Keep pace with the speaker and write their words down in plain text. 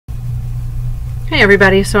Hey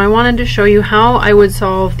everybody, so I wanted to show you how I would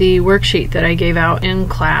solve the worksheet that I gave out in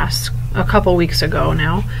class a couple weeks ago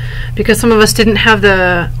now, because some of us didn't have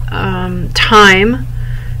the time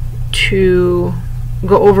to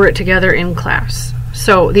go over it together in class.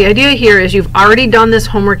 So the idea here is you've already done this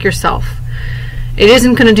homework yourself. It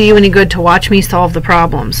isn't going to do you any good to watch me solve the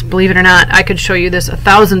problems. Believe it or not, I could show you this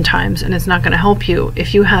 1,000 times and it's not going to help you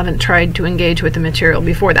if you haven't tried to engage with the material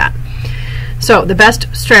before that. So the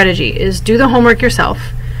best strategy is do the homework yourself.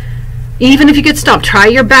 Even if you get stumped, try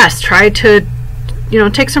your best. Try to,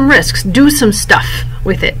 take some risks. Do some stuff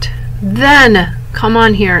with it. Then come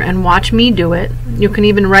on here and watch me do it. You can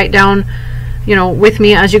even write down, with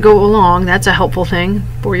me as you go along. That's a helpful thing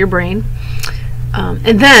for your brain.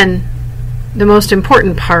 And then the most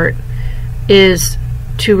important part is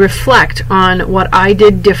to reflect on what I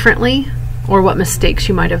did differently or what mistakes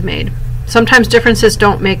you might have made. Sometimes differences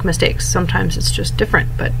don't make mistakes. Sometimes it's just different.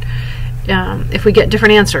 But if we get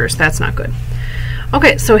different answers, that's not good.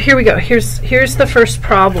 Okay, so here we go. Here's the first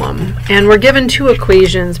problem. And we're given two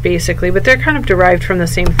equations, basically, but they're kind of derived from the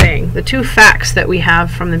same thing. The two facts that we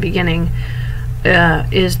have from the beginning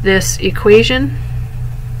is this equation.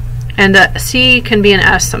 And the C can be an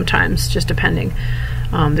S sometimes, just depending.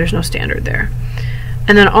 There's no standard there.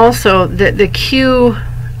 And then also the Q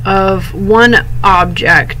of one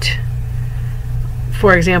object.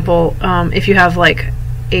 For example, if you have like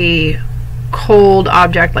a cold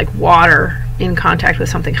object like water in contact with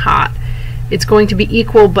something hot, it's going to be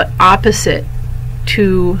equal but opposite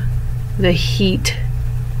to the heat.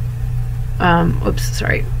 Let's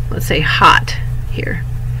say hot here.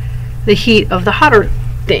 The heat of the hotter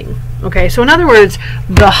thing. Okay, so in other words,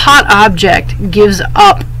 the hot object gives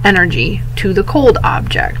up energy to the cold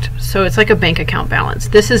object. So it's like a bank account balance.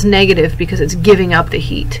 This is negative because it's giving up the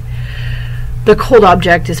heat. The cold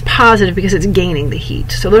object is positive because it's gaining the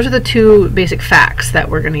heat. So those are the two basic facts that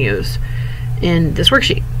we're going to use in this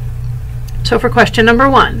worksheet. So for question number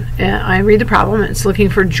 1, I read the problem. It's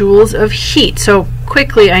looking for joules of heat. So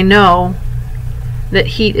quickly I know that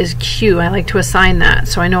heat is Q. I like to assign that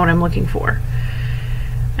so I know what I'm looking for.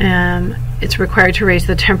 It's required to raise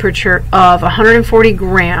the temperature of 140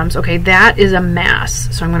 grams. Okay, that is a mass.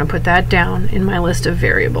 So I'm going to put that down in my list of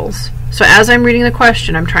variables. So as I'm reading the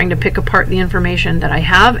question, I'm trying to pick apart the information that I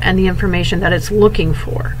have and the information that it's looking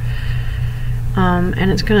for.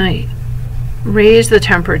 And it's going to raise the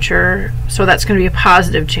temperature, so that's going to be a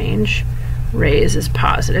positive change. Raise is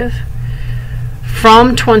positive.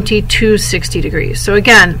 From 20 to 60 degrees. So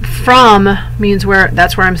again, from means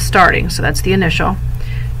that's where I'm starting, so that's the initial.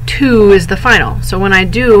 2 is the final. So when I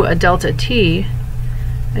do a delta T,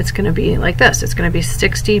 it's going to be like this. It's going to be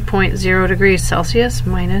 60.0 degrees Celsius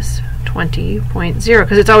minus 20.0,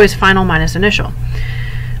 because it's always final minus initial.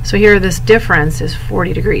 So here this difference is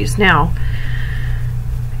 40 degrees. Now,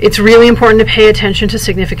 it's really important to pay attention to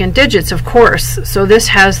significant digits, of course. So this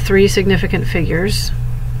has 3 significant figures.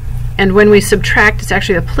 And when we subtract, it's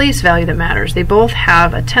actually the place value that matters. They both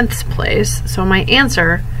have a tenths place, so my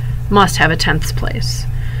answer must have a tenths place.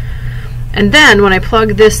 And then when I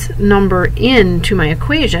plug this number into my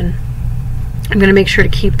equation, I'm going to make sure to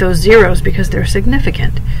keep those zeros because they're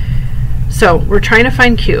significant. So we're trying to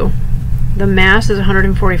find Q. The mass is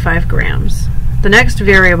 145 grams. The next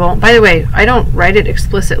variable, by the way, I don't write it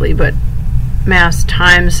explicitly, but mass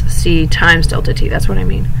times C times delta T, that's what I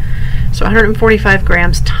mean. So 145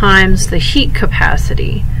 grams times the heat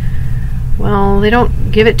capacity. Well, they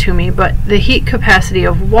don't give it to me, but the heat capacity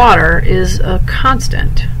of water is a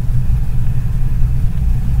constant.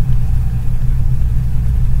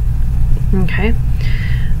 Okay,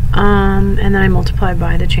 and then I multiply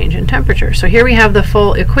by the change in temperature. So here we have the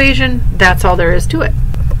full equation. That's all there is to it.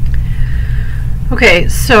 Okay,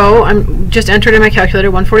 so I'm just entered in my calculator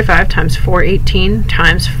 145 times 418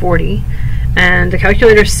 times 40, and the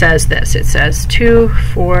calculator says this. It says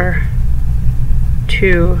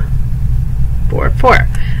 24244.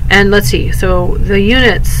 And let's see, so the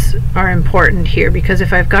units are important here because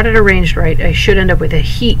if I've got it arranged right, I should end up with a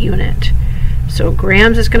heat unit. So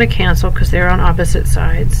grams is going to cancel because they're on opposite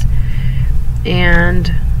sides, and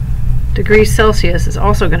degrees Celsius is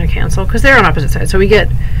also going to cancel because they're on opposite sides. So we get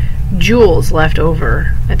joules left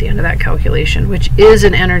over at the end of that calculation, which is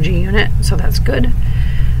an energy unit, so that's good.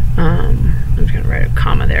 I'm just going to write a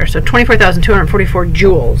comma there. So 24,244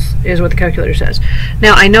 joules is what the calculator says.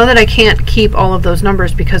 Now I know that I can't keep all of those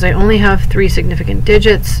numbers because I only have 3 significant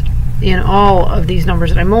digits in all of these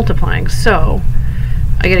numbers that I'm multiplying. So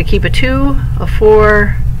I got to keep a 2, a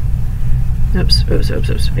 4, oops,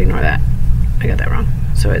 ignore that. I got that wrong.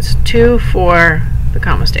 So it's 2, 4, the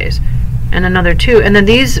comma stays, and another 2, and then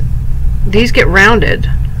these get rounded.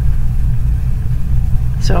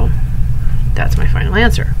 So that's my final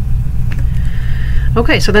answer.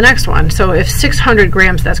 Okay, so the next one. So if 600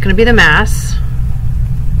 grams, that's going to be the mass.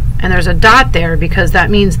 And there's a dot there because that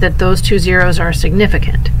means that those two zeros are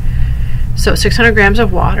significant. So 600 grams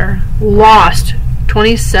of water lost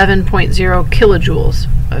 27.0 kilojoules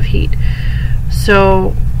of heat.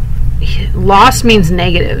 So loss means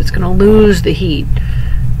negative. It's going to lose the heat.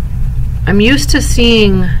 I'm used to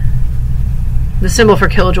seeing the symbol for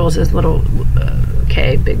kilojoules is little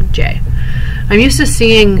k, big J. I'm used to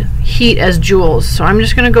seeing heat as joules, so I'm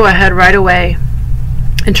just going to go ahead right away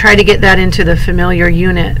and try to get that into the familiar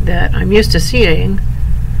unit that I'm used to seeing,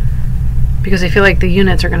 because I feel like the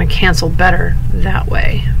units are going to cancel better that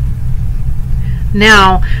way.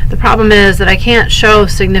 Now, the problem is that I can't show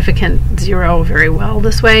significant zero very well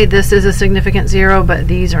this way. This is a significant zero, but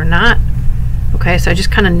these are not. Okay, so I just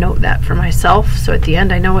kind of note that for myself, so at the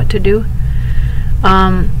end I know what to do.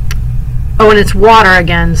 Oh, and it's water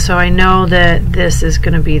again, so I know that this is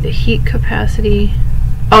going to be the heat capacity.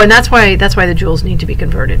 Oh, and that's why the joules need to be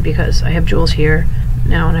converted, because I have joules here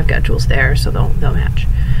now and I've got joules there, so they'll match.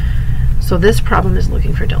 So this problem is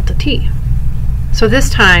looking for delta T. So this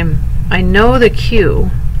time I know the Q.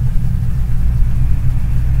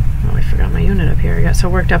 Oh, I forgot my unit up here. I got so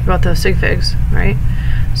worked up about those sig figs, right?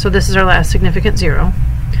 So this is our last significant zero.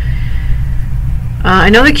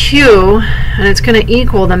 I know the Q, and it's going to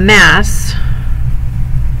equal the mass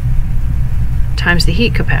times the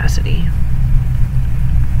heat capacity.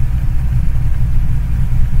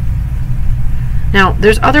 Now,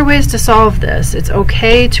 there's other ways to solve this. It's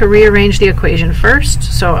okay to rearrange the equation first,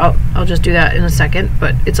 so I'll just do that in a second,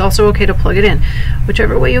 but it's also okay to plug it in.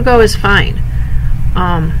 Whichever way you go is fine.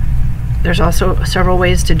 There's also several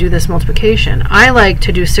ways to do this multiplication. I like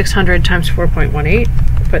to do 600 times 4.18,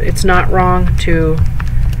 but it's not wrong to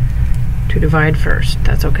divide first.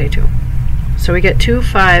 That's okay too. So we get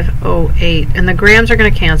 2508, and the grams are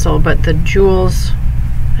going to cancel, but the joules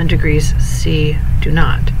and degrees C do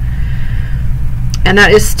not. And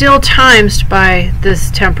that is still times by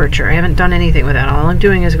this temperature. I haven't done anything with that. All I'm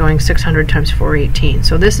doing is going 600 times 418.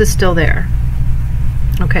 So this is still there.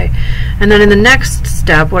 Okay, and then in the next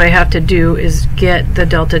step, what I have to do is get the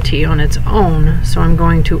delta T on its own. So I'm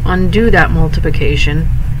going to undo that multiplication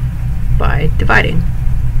by dividing.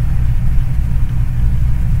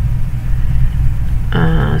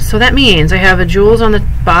 So that means I have a joules on the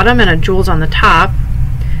bottom and a joules on the top,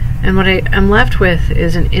 and what I am left with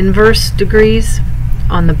is an inverse degrees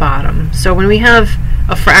on the bottom. So when we have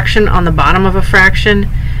a fraction on the bottom of a fraction,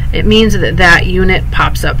 it means that that unit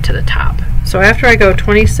pops up to the top. So after I go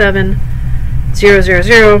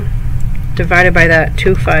 27,000 divided by that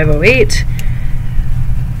 2508,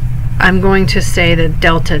 I'm going to say that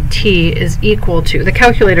delta T is equal to, the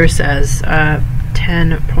calculator says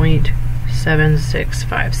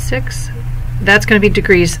 10.7656. That's going to be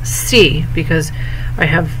degrees C, because I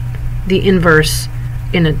have the inverse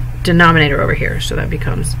in a denominator over here, so that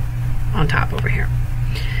becomes on top over here.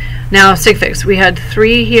 Now sig figs, we had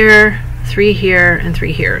 3 here, 3 here, and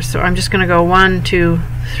 3 here, so I'm just going to go 1, 2,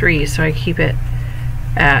 3, so I keep it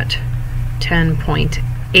at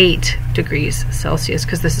 10.8 degrees Celsius,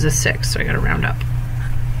 because this is a 6, so I got to round up.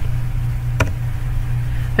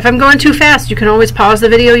 If I'm going too fast, you can always pause the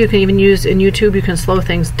video. You can even use in YouTube, you can slow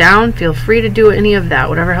things down. Feel free to do any of that,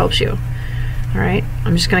 whatever helps you. Alright,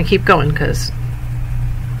 I'm just going to keep going because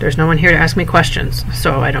there's no one here to ask me questions,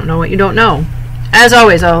 so I don't know what you don't know. As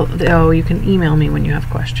always, you can email me when you have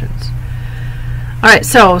questions. Alright,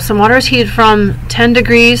 so some water is heated from 10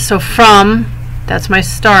 degrees, so from, that's my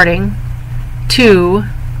starting, to,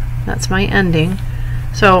 that's my ending.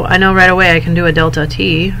 So I know right away I can do a delta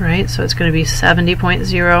T, right? So it's going to be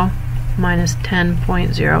 70.0 minus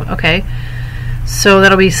 10.0. Okay, so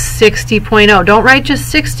that'll be 60.0. Don't write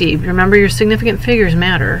just 60. Remember, your significant figures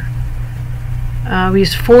matter. We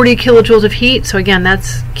use 40 kilojoules of heat. So again,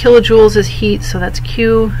 that's kilojoules is heat, so that's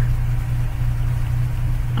Q.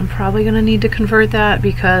 I'm probably going to need to convert that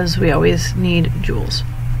because we always need joules.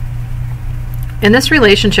 In this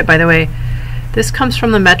relationship, by the way, this comes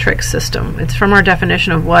from the metric system. It's from our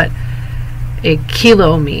definition of what a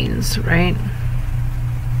kilo means, right?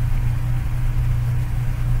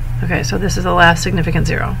 Okay, so this is the last significant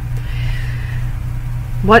zero.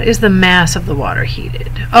 What is the mass of the water heated?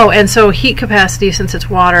 Oh, and so heat capacity, since it's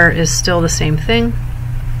water, is still the same thing.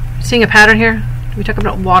 Seeing a pattern here? We talk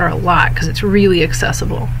about water a lot because it's really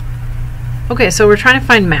accessible. Okay, so we're trying to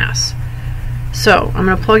find mass. So I'm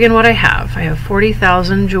going to plug in what I have. I have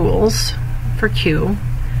 40,000 joules for Q.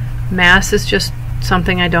 Mass is just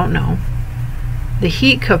something I don't know. The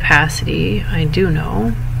heat capacity I do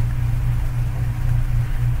know.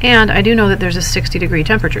 And I do know that there's a 60-degree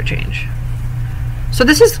temperature change. So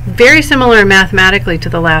this is very similar mathematically to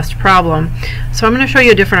the last problem. So I'm going to show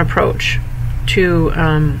you a different approach to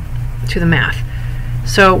the math.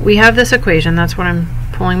 So we have this equation. That's what I'm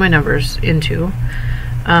pulling my numbers into.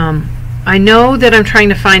 I know that I'm trying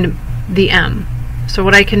to find the m. So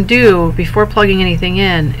what I can do before plugging anything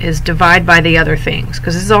in is divide by the other things,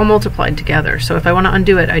 because this is all multiplied together. So if I want to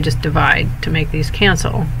undo it, I just divide to make these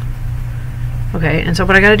cancel. Okay, and so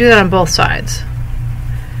but I got to do that on both sides.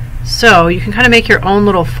 So you can kind of make your own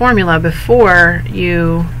little formula before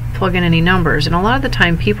you plug in any numbers, and a lot of the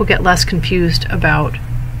time people get less confused about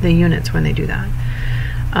the units when they do that.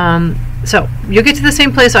 So you'll get to the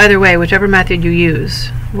same place either way. Whichever method you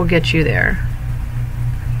use will get you there.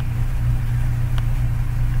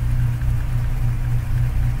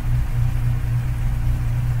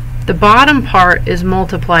 The bottom part is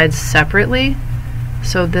multiplied separately,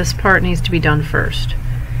 so this part needs to be done first.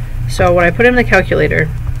 So when I put in the calculator,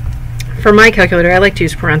 for my calculator I like to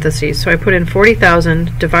use parentheses, so I put in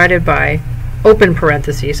 40,000 divided by open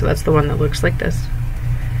parentheses, so that's the one that looks like this,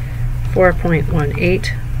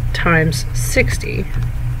 4.18 times 60,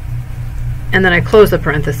 and then I close the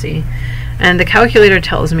parenthesis, and the calculator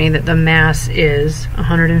tells me that the mass is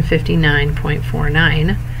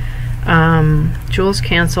 159.49. Joules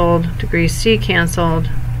canceled, degrees C canceled,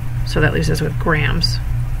 so that leaves us with grams.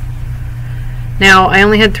 Now I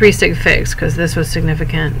only had 3 sig figs because this was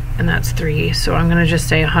significant, and that's 3, so I'm going to just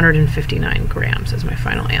say 159 grams as my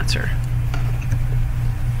final answer.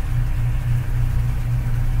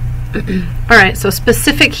 Alright, so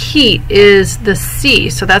specific heat is the C,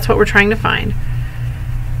 so that's what we're trying to find.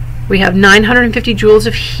 We have 950 joules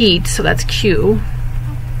of heat, so that's Q.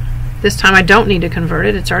 This time I don't need to convert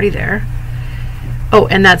it, it's already there. Oh,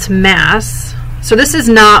 and that's mass. So this is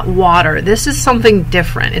not water, this is something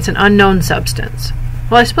different. It's an unknown substance.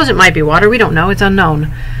 Well, I suppose it might be water, we don't know, it's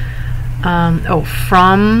unknown.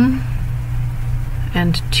 From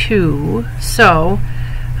and to, so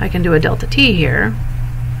I can do a delta T here.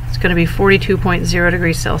 It's going to be 42.0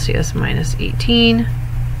 degrees Celsius minus 18.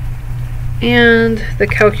 And the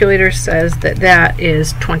calculator says that that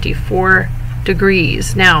is 24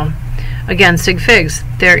 degrees. Now, again, sig figs,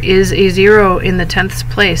 there is a 0 in the 10th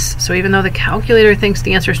place. So even though the calculator thinks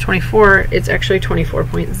the answer is 24, it's actually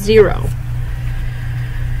 24.0.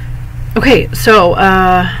 Okay, so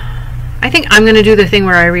I think I'm going to do the thing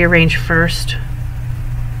where I rearrange first.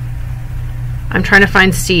 I'm trying to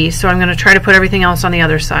find C, so I'm going to try to put everything else on the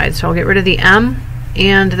other side. So I'll get rid of the M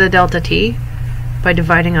and the delta T by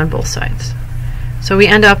dividing on both sides. So we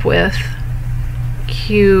end up with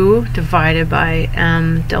Q divided by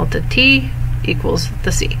M delta T equals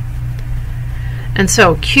the C. And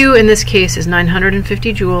so Q in this case is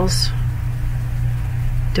 950 joules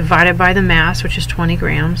divided by the mass, which is 20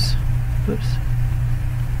 grams,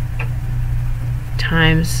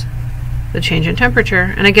 times the change in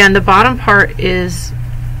temperature. And again, the bottom part is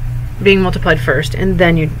being multiplied first, and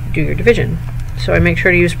then you do your division. So I make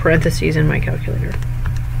sure to use parentheses in my calculator.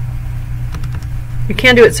 You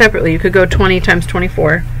can do it separately. You could go 20 times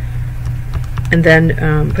 24 and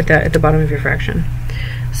then put that at the bottom of your fraction.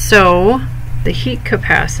 So the heat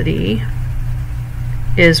capacity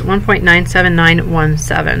is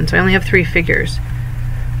 1.97917. So I only have 3 figures.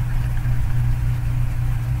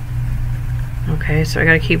 Okay, so I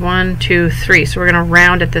got to keep 1, 2, 3. So we're going to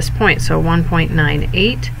round at this point. So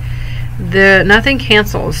 1.98. Nothing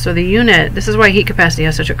cancels. So the unit, this is why heat capacity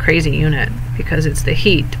has such a crazy unit, because it's the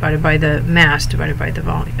heat divided by the mass divided by the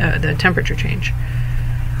volume, the temperature change.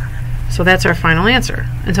 So that's our final answer.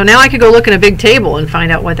 And so now I could go look in a big table and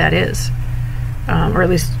find out what that is, or at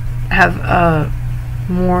least have a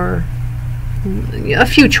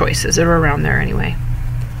few choices that are around there anyway.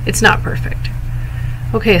 It's not perfect.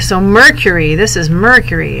 Okay, so mercury, this is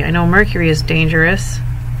mercury. I know mercury is dangerous,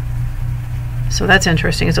 so that's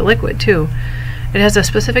interesting. It's a liquid too. It has a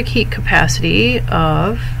specific heat capacity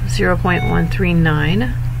of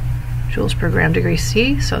 0.139 joules per gram degree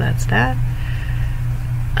C, so that's that.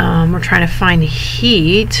 We're trying to find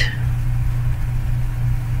heat,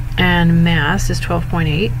 and mass is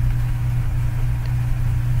 12.8.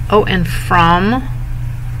 Oh, and from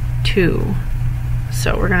to.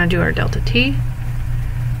 So we're going to do our delta T.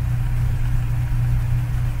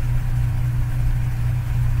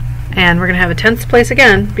 And we're going to have a 10th place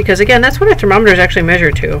again, because again, that's what our thermometers actually measure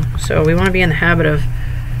to. So we want to be in the habit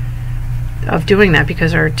of doing that,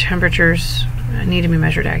 because our temperatures need to be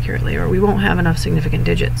measured accurately, or we won't have enough significant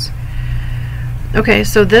digits. Okay,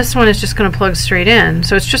 so this one is just going to plug straight in.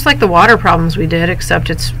 So it's just like the water problems we did, except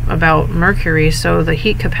it's about mercury, so the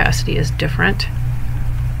heat capacity is different.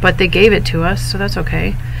 But they gave it to us, so that's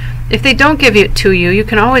okay. If they don't give it to you, you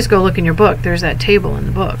can always go look in your book. There's that table in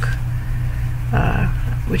the book,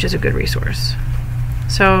 which is a good resource.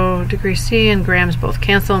 So degree C and grams both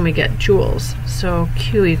cancel, and we get joules. So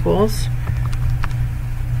Q equals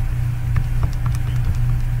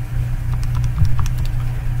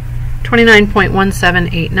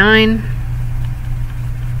 $29.1789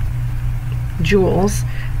 joules.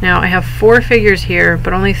 Now I have 4 figures here,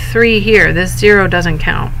 but only 3 here. This 0 doesn't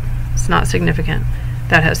count. It's not significant.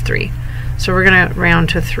 That has 3. So we're going to round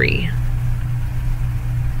to 3.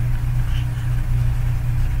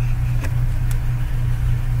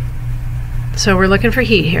 So we're looking for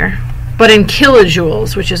heat here, but in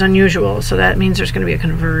kilojoules, which is unusual. So that means there's going to be a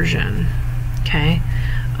conversion. Okay.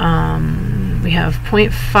 We have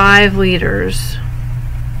 0.5 liters.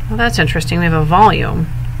 Well, that's interesting. We have a volume.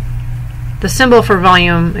 The symbol for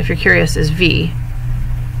volume, if you're curious, is V.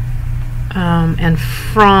 And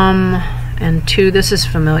from and to, this is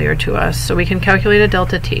familiar to us. So we can calculate a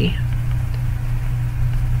delta T.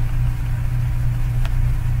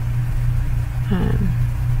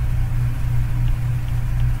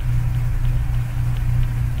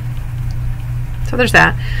 So there's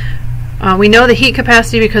that. We know the heat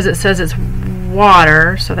capacity because it says it's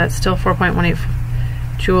water, so that's still 4.18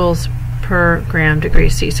 joules per gram degree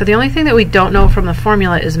C. So the only thing that we don't know from the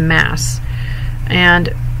formula is mass.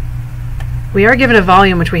 And we are given a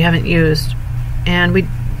volume which we haven't used, and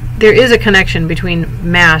there is a connection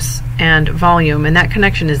between mass and volume, and that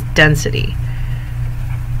connection is density.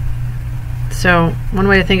 So one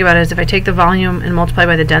way to think about it is if I take the volume and multiply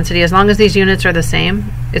by the density, as long as these units are the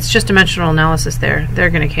same, it's just dimensional analysis there.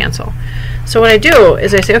 They're going to cancel. So what I do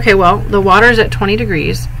is I say, okay, well, the water is at 20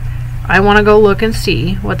 degrees. I want to go look and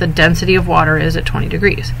see what the density of water is at 20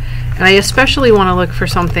 degrees. And I especially want to look for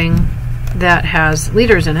something that has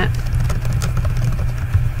liters in it.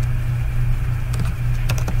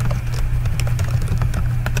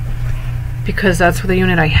 Because that's the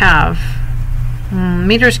unit I have.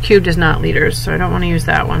 Meters cubed is not liters, so I don't want to use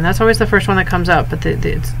that one. That's always the first one that comes up, but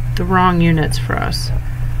it's the wrong units for us.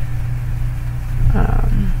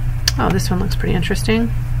 Oh, this one looks pretty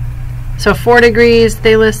interesting. So 4 degrees,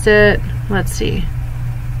 they list it. Let's see.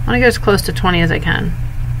 I want to get as close to 20 as I can.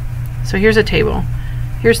 So here's a table.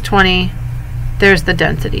 Here's 20. There's the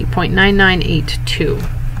density, 0.9982.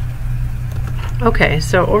 Okay,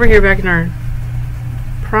 so over here back in our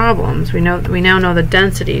problems, we now know the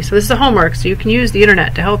density. So this is a homework, so you can use the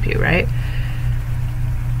internet to help you, right?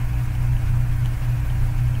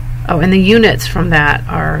 Oh, and the units from that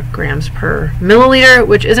are grams per milliliter,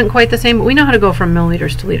 which isn't quite the same, but we know how to go from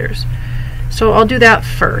milliliters to liters. So I'll do that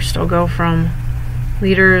first. I'll go from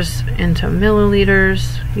liters into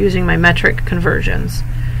milliliters using my metric conversions.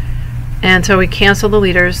 And so we cancel the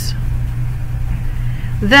liters.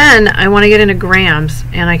 Then I want to get into grams,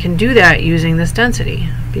 and I can do that using this density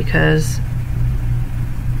because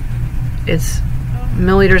it's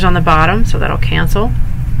milliliters on the bottom, so that'll cancel,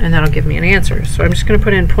 and that'll give me an answer. So I'm just going to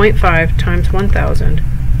put in 0.5 times 1,000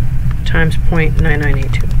 times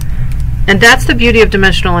 0.9982. And that's the beauty of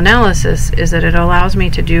dimensional analysis, is that it allows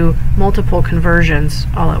me to do multiple conversions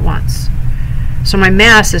all at once. So my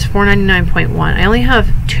mass is 499.1. I only have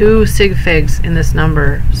 2 sig figs in this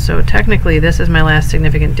number, so technically this is my last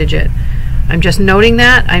significant digit. I'm just noting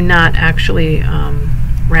that. I'm not actually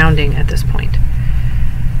rounding at this point.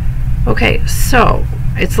 Okay, so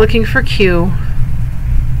it's looking for Q,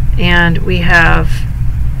 and we have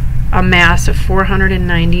a mass of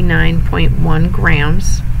 499.1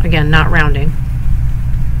 grams. Again, not rounding.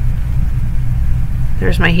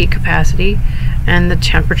 There's my heat capacity, and the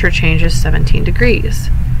temperature change is 17 degrees.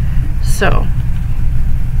 So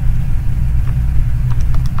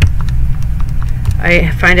I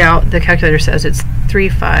find out, the calculator says it's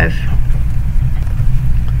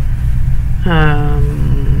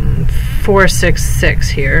 35466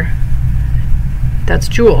 here. That's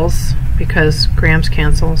joules, because grams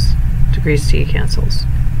cancels, degrees C cancels,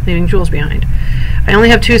 leaving joules behind. I only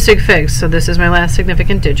have 2 sig figs, so this is my last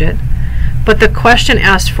significant digit. But the question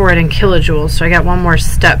asked for it in kilojoules, so I got one more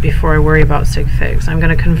step before I worry about sig figs. I'm going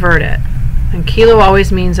to convert it. And kilo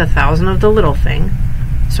always means 1,000 of the little thing.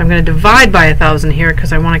 So I'm going to divide by 1,000 here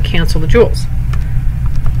because I want to cancel the joules.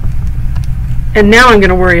 And now I'm going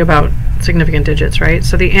to worry about significant digits, right?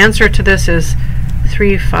 So the answer to this is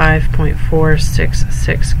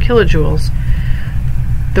 35.466 kilojoules.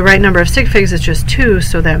 The right number of sig figs is just 2,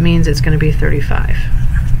 so that means it's going to be 35.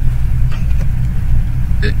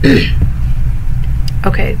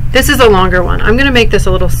 Okay, this is a longer one. I'm going to make this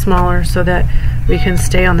a little smaller so that we can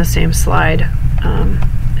stay on the same slide,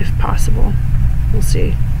 if possible. We'll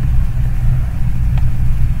see.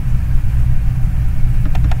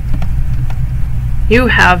 You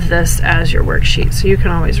have this as your worksheet, so you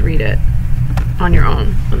can always read it on your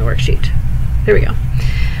own on the worksheet. There we go.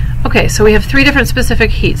 Okay, so we have 3 different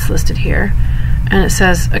specific heats listed here, and it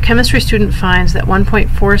says a chemistry student finds that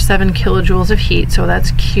 1.47 kilojoules of heat, so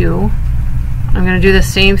that's Q. I'm going to do the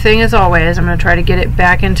same thing as always. I'm going to try to get it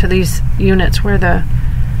back into these units where the,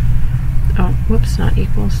 oh, whoops, not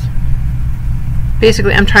equals.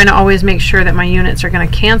 Basically, I'm trying to always make sure that my units are going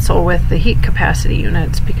to cancel with the heat capacity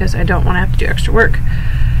units because I don't want to have to do extra work.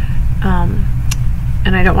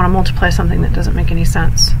 And I don't want to multiply something that doesn't make any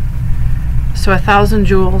sense. So 1,000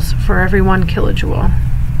 joules for every 1 kilojoule.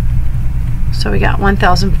 So we got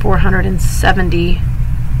 1,470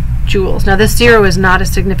 joules. Now this 0 is not a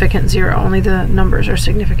significant 0, only the numbers are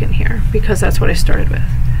significant here because that's what I started with.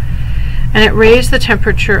 And it raised the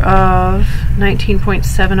temperature of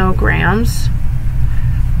 19.70 grams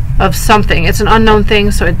of something. It's an unknown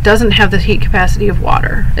thing, so it doesn't have the heat capacity of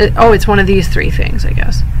water. It's one of these 3 things, I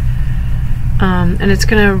guess. And it's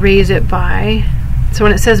going to raise it by, so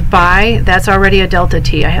when it says by, that's already a delta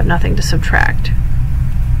T. I have nothing to subtract.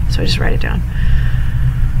 So I just write it down.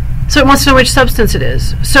 So it wants to know which substance it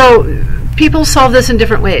is. So people solve this in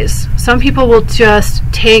different ways. Some people will just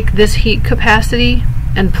take this heat capacity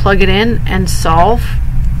and plug it in and solve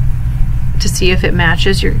to see if it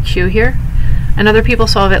matches your Q here. And other people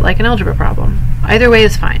solve it like an algebra problem. Either way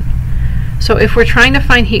is fine. So if we're trying to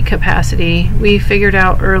find heat capacity, we figured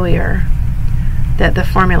out earlier that the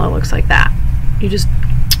formula looks like that. You just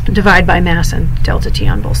divide by mass and delta T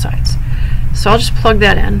on both sides. So I'll just plug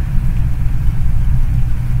that in.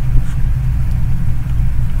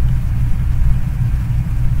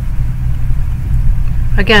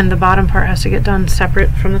 Again, the bottom part has to get done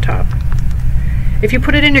separate from the top. If you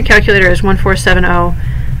put it in your calculator as 1470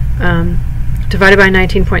 divided by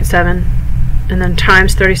 19.7 and then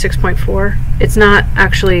times 36.4, it's not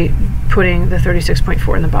actually putting the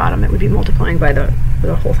 36.4 in the bottom. It would be multiplying by the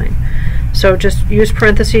whole thing. So just use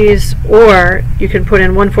parentheses, or you can put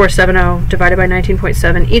in 1470 divided by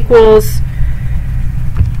 19.7 equals,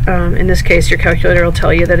 in this case your calculator will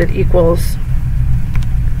tell you that it equals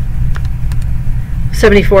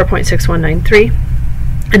 74.6193,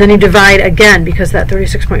 and then you divide again because that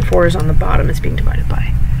 36.4 is on the bottom, it's being divided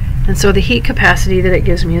by. And so the heat capacity that it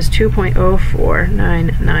gives me is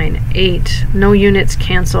 2.04998. No units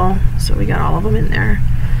cancel, so we got all of them in there.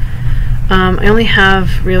 I only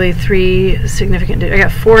have really 3 significant, I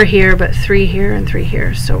got 4 here, but 3 here and 3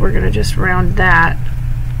 here, so we're going to just round that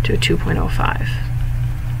to 2.05.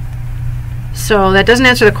 So that doesn't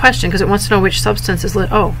answer the question because it wants to know which substance is lit.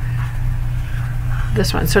 Oh,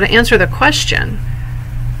 this one. So to answer the question,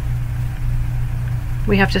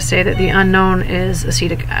 we have to say that the unknown is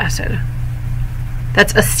acetic acid.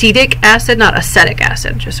 That's acetic acid, not acetic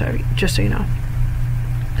acid, just so you know.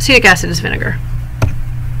 Acetic acid is vinegar.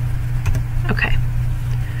 Okay.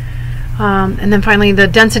 And then finally, the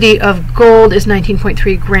density of gold is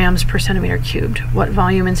 19.3 grams per centimeter cubed. What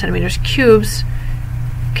volume in centimeters cubes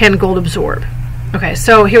can gold absorb? Okay,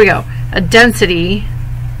 so here we go. A density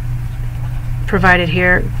provided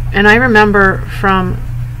here, and I remember from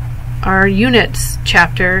our units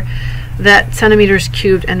chapter that centimeters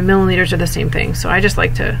cubed and milliliters are the same thing, so I just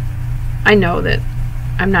like to, I know that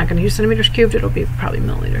I'm not going to use centimeters cubed, it'll be probably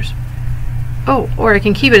milliliters. Oh, or I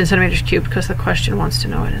can keep it in centimeters cubed because the question wants to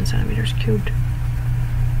know it in centimeters cubed.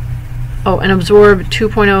 Oh, and absorb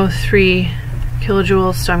 2.03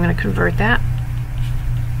 kilojoules, so I'm going to convert that.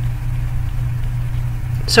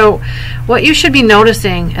 So what you should be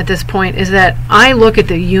noticing at this point is that I look at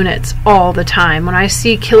the units all the time. When I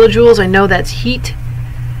see kilojoules, I know that's heat,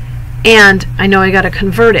 and I know I got to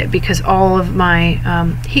convert it because all of my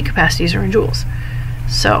heat capacities are in joules.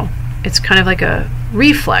 So it's kind of like a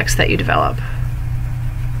reflex that you develop.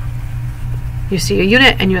 You see a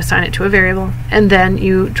unit and you assign it to a variable, and then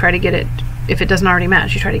you try to get it, if it doesn't already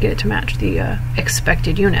match, you try to get it to match the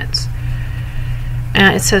expected units.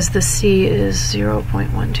 And it says the C is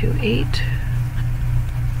 0.128.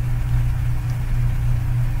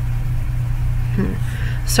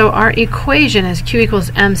 So our equation is Q equals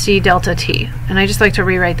MC delta T. And I just like to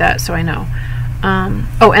rewrite that so I know.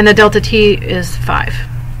 Oh, and the delta T is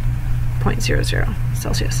 5.00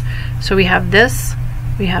 Celsius. So we have this,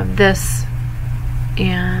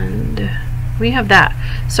 and we have that.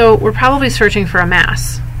 So we're probably searching for a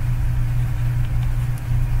mass.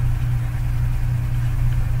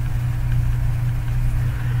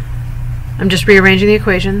 I'm just rearranging the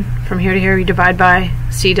equation. From here to here, we divide by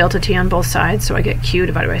C delta T on both sides, so I get Q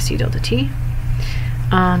divided by C delta T.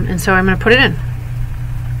 And so I'm going to put it in.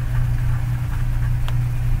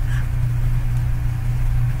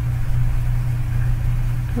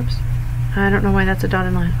 Oops. I don't know why that's a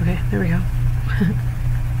dotted line. Okay, there we go.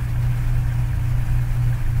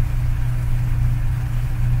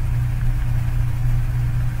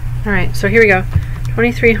 Alright, so here we go.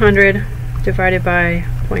 2300 divided by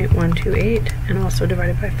 0.128 and also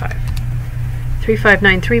divided by 5.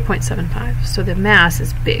 3593.75. So the mass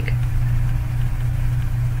is big.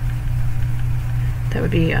 That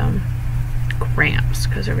would be grams,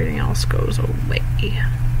 because everything else goes away.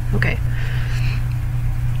 Okay.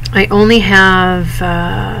 I only have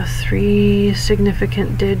 3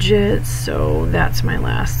 significant digits, so that's my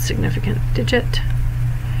last significant digit.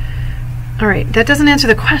 Alright, that doesn't answer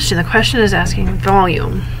the question. The question is asking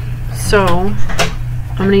volume. So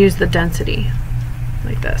I'm going to use the density,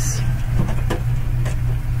 like this.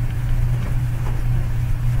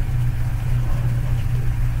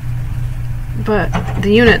 But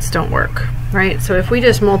the units don't work, right? So if we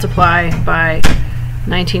just multiply by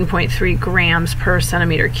 19.3 grams per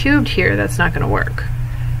centimeter cubed here, that's not going to work.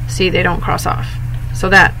 See, they don't cross off. So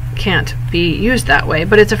that can't be used that way,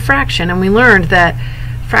 but it's a fraction, and we learned that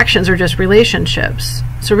fractions are just relationships.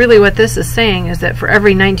 So really what this is saying is that for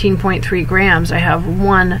every 19.3 grams I have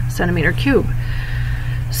 1 centimeter cube.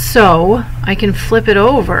 So I can flip it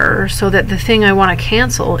over so that the thing I want to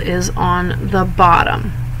cancel is on the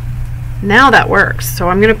bottom. Now that works. So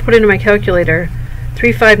I'm going to put into my calculator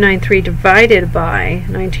 3593 divided by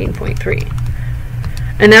 19.3.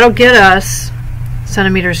 And that'll get us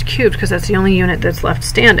centimeters cubed, because that's the only unit that's left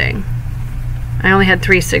standing. I only had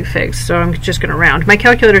 3 sig figs, so I'm just going to round. My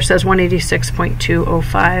calculator says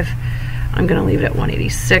 186.205. I'm going to leave it at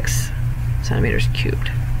 186 centimeters cubed.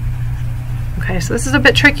 Okay, so this is a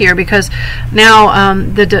bit trickier because now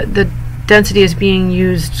the density is being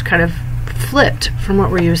used kind of flipped from what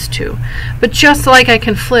we're used to. But just like I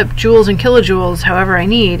can flip joules and kilojoules however I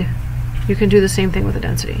need, you can do the same thing with the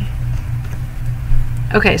density.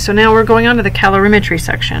 Okay, so now we're going on to the calorimetry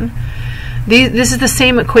section. This is the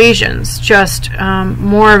same equations, just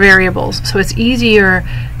more variables. So it's easier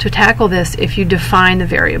to tackle this if you define the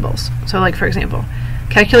variables. So like, for example,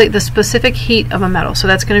 calculate the specific heat of a metal. So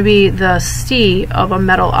that's going to be the C of a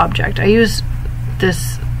metal object. I use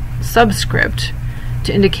this subscript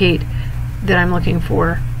to indicate that I'm looking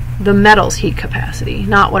for the metal's heat capacity,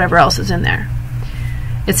 not whatever else is in there.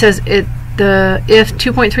 It says if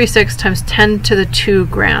 2.36 times 10 to the 2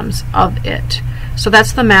 grams of it. So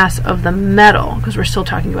that's the mass of the metal, because we're still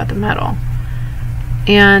talking about the metal.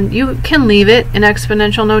 And you can leave it in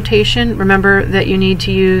exponential notation. Remember that you need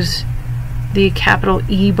to use the capital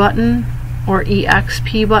E button or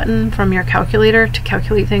EXP button from your calculator to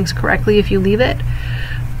calculate things correctly if you leave it.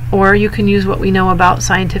 Or you can use what we know about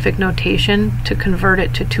scientific notation to convert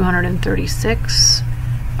it to 236.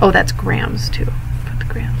 Oh, that's grams too. Put the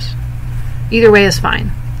grams. Either way is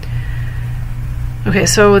fine. Okay,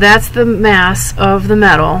 so that's the mass of the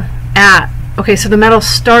metal at, okay, so the metal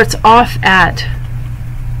starts off at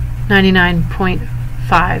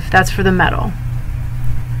 99.5. That's for the metal.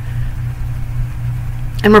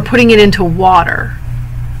 And we're putting it into water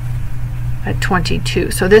at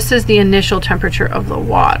 22. So this is the initial temperature of the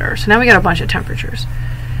water. So now we got a bunch of temperatures.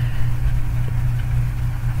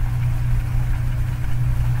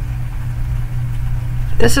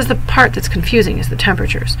 This is the part that's confusing, is the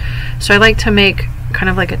temperatures. So I like to make kind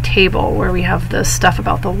of like a table where we have the stuff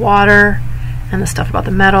about the water and the stuff about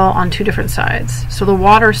the metal on 2 different sides. So the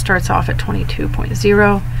water starts off at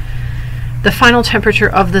 22.0. The final temperature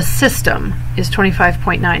of the system is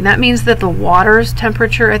 25.9. That means that the water's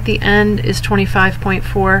temperature at the end is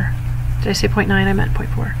 25.4. Did I say 0.9? I meant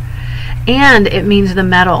 0.4. And it means the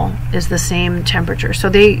metal is the same temperature. So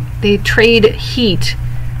they trade heat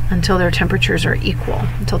until their temperatures are equal,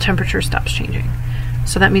 until temperature stops changing.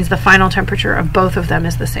 So that means the final temperature of both of them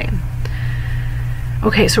is the same.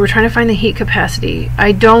 Okay, so we're trying to find the heat capacity.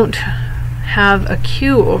 I don't have a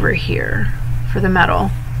Q over here for the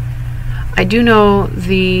metal. I do know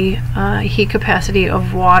the heat capacity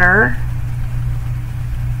of water.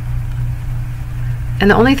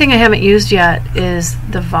 And the only thing I haven't used yet is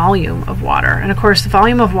the volume of water. And of course, the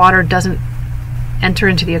volume of water doesn't enter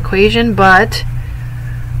into the equation, but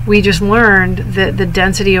we just learned that the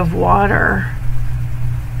density of water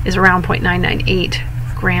is around 0.998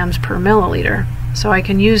 grams per milliliter. So I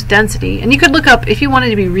can use density, and you could look up, if you wanted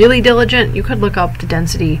to be really diligent, you could look up the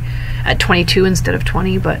density at 22 instead of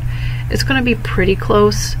 20, but it's going to be pretty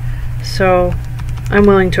close. So I'm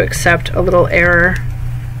willing to accept a little error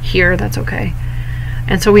here, that's okay.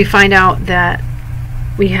 And so we find out that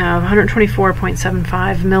we have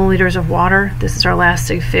 124.75 milliliters of water. This is our last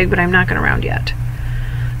sig fig, but I'm not going to round yet.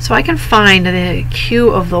 So I can find the Q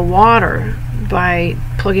of the water by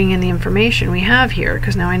plugging in the information we have here,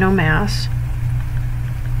 because now I know mass.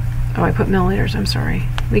 Oh, I put milliliters, I'm sorry.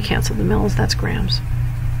 We canceled the mils, that's grams.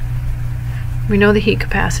 We know the heat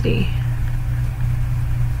capacity.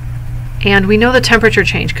 And we know the temperature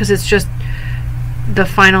change because it's just the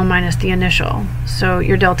final minus the initial. So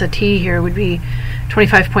your delta T here would be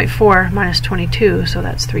 25.4 minus 22, so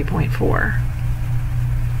that's 3.4.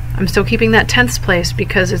 I'm still keeping that tenths place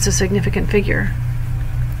because it's a significant figure.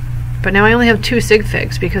 But now I only have 2 sig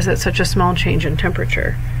figs because that's such a small change in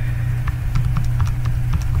temperature.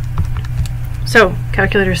 So,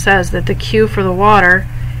 calculator says that the Q for the water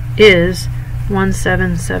is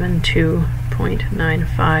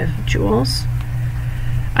 1772.95 joules.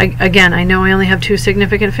 Again, I know I only have 2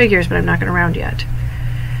 significant figures, but I'm not going to round yet.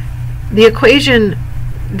 The equation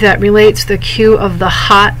that relates the Q of the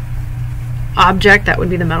hot object, that would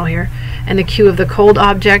be the metal here, and the Q of the cold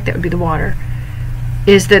object, that would be the water,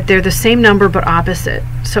 is that they're the same number but opposite.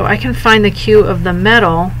 So I can find the Q of the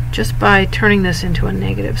metal just by turning this into a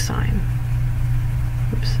negative sign.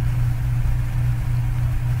 Oops.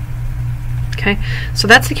 Okay, so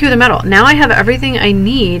that's the Q of the metal. Now I have everything I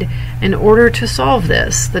need in order to solve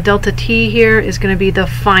this. The delta T here is going to be the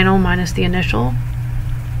final minus the initial.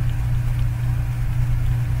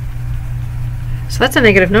 So that's a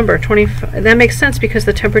negative number, 25. That makes sense because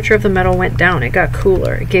the temperature of the metal went down. It got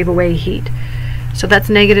cooler. It gave away heat. So that's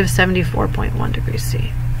negative 74.1 degrees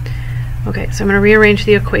C. Okay, so I'm going to rearrange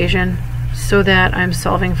the equation so that I'm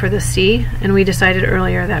solving for the C, and we decided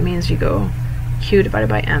earlier that means you go Q divided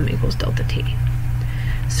by M equals delta T.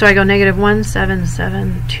 So I go negative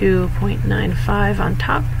 1772.95 on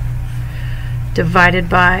top, divided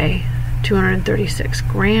by 236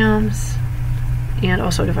 grams, and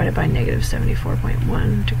also divided by negative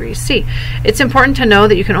 74.1 degrees C. It's important to know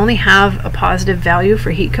that you can only have a positive value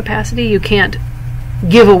for heat capacity. You can't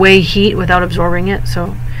give away heat without absorbing it.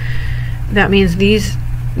 So that means these,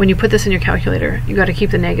 when you put this in your calculator, you got to keep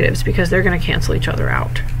the negatives because they're going to cancel each other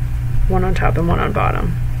out. One on top and one on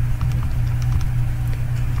bottom.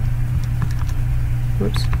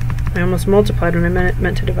 Whoops. I almost multiplied when I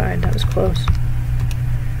meant to divide. That was close.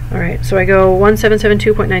 Alright, so I go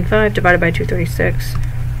 1772.95 divided by 236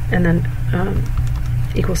 and then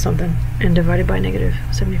equals something, and divided by negative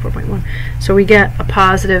 74.1. So we get a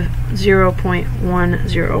positive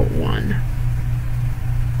 0.101.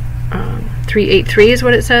 383 is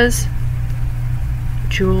what it says.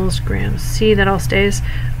 Joules, grams. See, that all stays.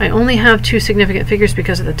 I only have 2 significant figures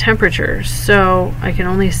because of the temperature, so I can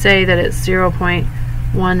only say that it's 0.10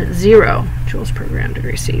 joules per gram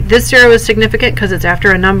degree C. This 0 is significant because it's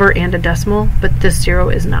after a number and a decimal, but this 0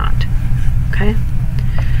 is not. Okay?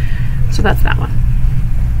 So that's that one.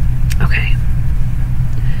 Okay.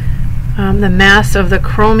 The mass of the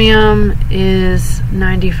chromium is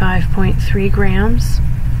 95.3 grams.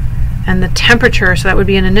 And the temperature, so that would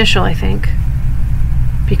be an initial, I think,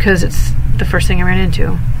 because it's the first thing I ran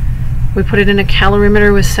into. We put it in a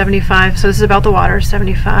calorimeter with 75, so this is about the water,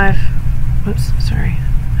 75, whoops, sorry,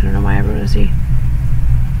 I don't know why I wrote a Z.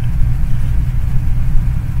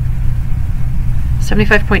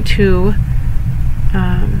 75.2, you know,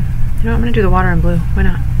 I'm going to do the water in blue, why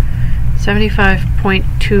not? 75.2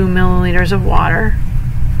 milliliters of water,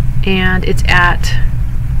 and it's at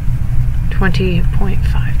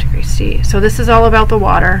 20.5 degrees C. So this is all about the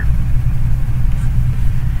water.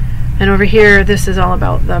 And over here, this is all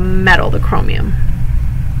about the metal, the chromium.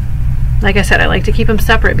 Like I said, I like to keep them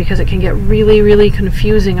separate because it can get really, really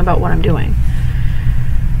confusing about what I'm doing.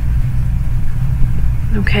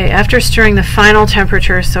 Okay, after stirring, the final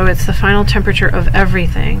temperature, so it's the final temperature of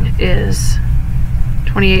everything, is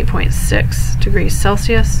 28.6 degrees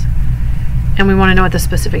Celsius. And we want to know what the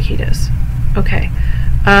specific heat is. Okay.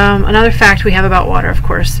 Another fact we have about water, of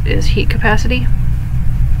course, is heat capacity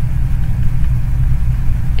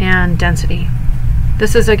and density.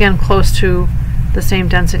 This is again close to the same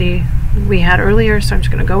density we had earlier, so I'm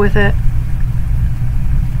just going to go with it.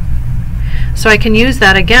 So I can use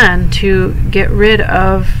that again to get rid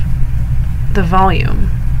of the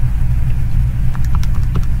volume.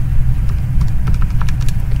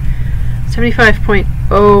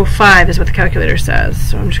 75.05 is what the calculator says,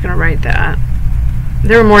 so I'm just going to write that.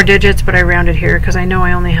 There are more digits, but I rounded here because I know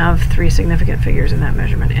I only have 3 significant figures in that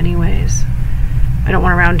measurement anyways. I don't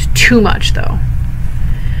want to round too much though.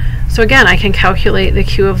 So again, I can calculate the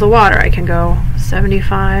Q of the water. I can go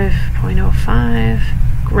 75.05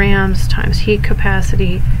 grams times heat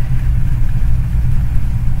capacity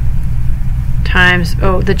times,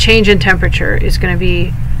 the change in temperature is going to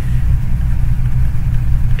be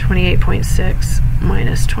 28.6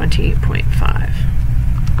 minus 20.5.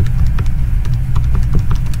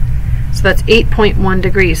 So So that's 8.1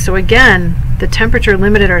 degrees. So again, the temperature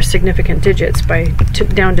limited our significant digits by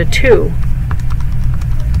down to 2.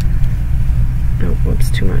 Oh,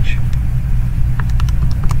 whoops, too much.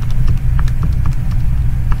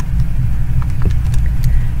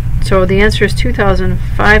 So the answer is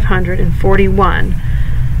 2,541.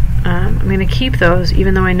 I'm going to keep those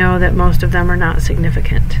even though I know that most of them are not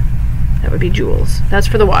significant. That would be joules. That's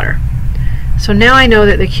for the water. So now I know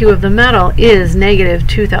that the Q of the metal is negative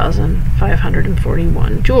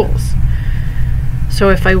 2,541 joules. So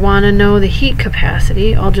if I want to know the heat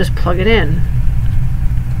capacity, I'll just plug it in.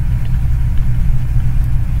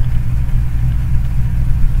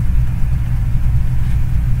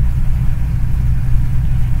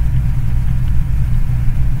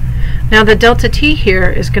 Now the delta T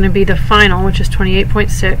here is going to be the final, which is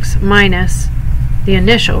 28.6, minus the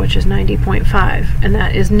initial, which is 90.5, and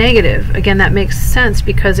that is negative. Again, that makes sense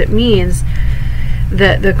because it means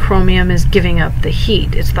that the chromium is giving up the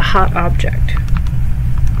heat. It's the hot object.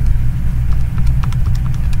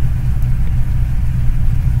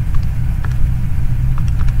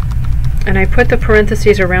 And I put the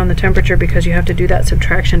parentheses around the temperature because you have to do that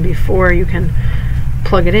subtraction before you can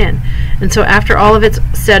plug it in. And so after all of it's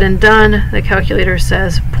said and done, the calculator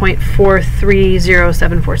says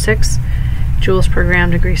 0.430746 joules per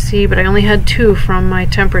gram degree C, but I only had 2 from my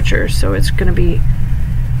temperature, so it's going to be,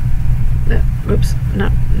 oops,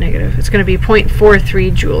 not negative, it's going to be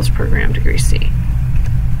 0.43 joules per gram degree C.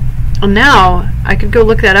 Well, now I could go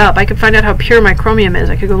look that up. I could find out how pure my chromium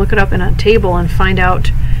is. I could go look it up in a table and find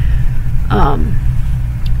out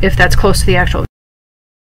if that's close to the actual